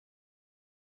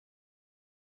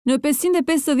Në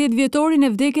 550 vjetorin e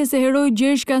vdekjes e Heroit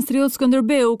Gjergj Kastrioti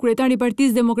Skënderbeu, Kryetari i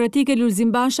Partisë Demokratike Lulzim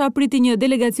Basha priti një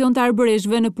delegacion të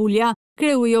arbëreshëve në Puglia.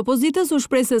 Kreu i opozitës u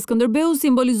shpreh se Skënderbeu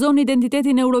simbolizon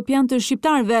identitetin europian të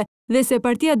shqiptarëve dhe se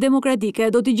Partia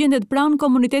Demokratike do t'i gjendet pranë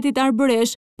komunitetit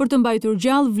arbëresh për të mbajtur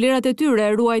gjallë vlerat e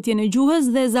tyre, ruajtjen e gjuhës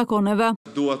dhe zakoneve.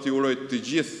 Dua t'i uroj të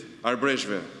gjithë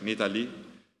arbëreshëve në Itali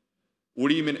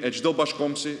urimin e çdo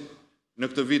bashkëkombësi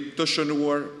në këtë vit të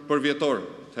shënuar për vjetor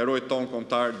të Heroit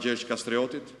Kombëtar Gjergj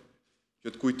Kastriotit,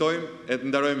 që të kujtojmë e të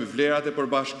ndarojmë vlerat e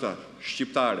përbashkëta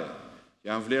shqiptare,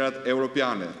 janë vlerat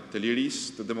europiane të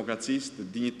lirisë, të demokracisë, të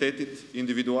dinjitetit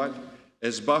individual, e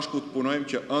së bashku të punojmë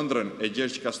që ëndrrën e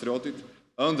Gjergj Kastriotit,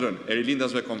 ëndrrën e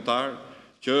rilindasve kombëtar,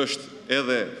 që është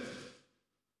edhe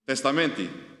testamenti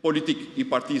politik i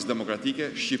Partisë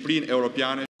Demokratike, Shqipërinë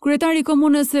europiane. Kryetari i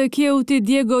komunës Kreuti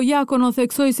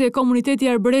theksoi se komuniteti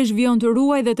arbëresh vjen të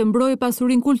ruajë dhe të mbrojë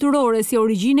pasurinë kulturore si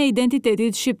origjinë e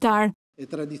identitetit shqiptar.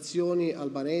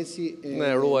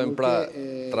 Ne ruajmë pra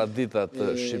traditat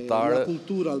shqiptare,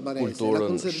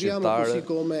 kulturën shqiptare,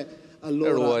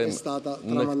 e ruajmë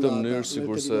në këtë mënyrë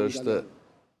sikurse është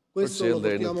përcjell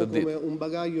deri në këtë ditë.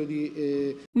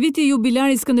 Viti jubilar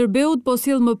i Skënderbeut po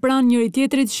sjell më pranë njëri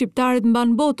tjetrit shqiptarët mban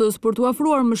botës për t'u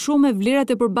afruar më shumë me vlerat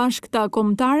e përbashkëta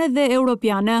kombëtare dhe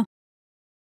europiane.